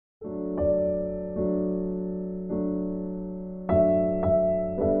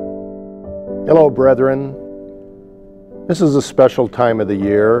Hello, brethren. This is a special time of the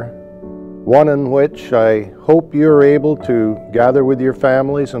year, one in which I hope you're able to gather with your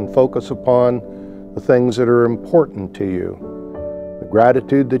families and focus upon the things that are important to you. The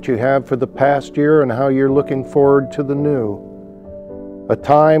gratitude that you have for the past year and how you're looking forward to the new. A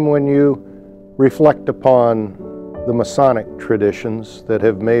time when you reflect upon the Masonic traditions that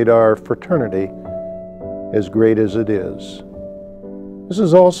have made our fraternity as great as it is. This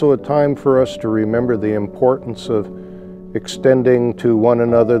is also a time for us to remember the importance of extending to one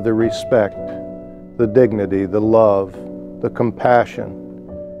another the respect, the dignity, the love, the compassion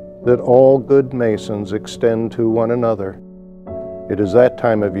that all good Masons extend to one another. It is that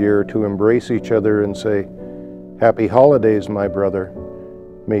time of year to embrace each other and say, "Happy holidays, my brother.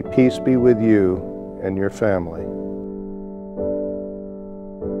 May peace be with you and your family."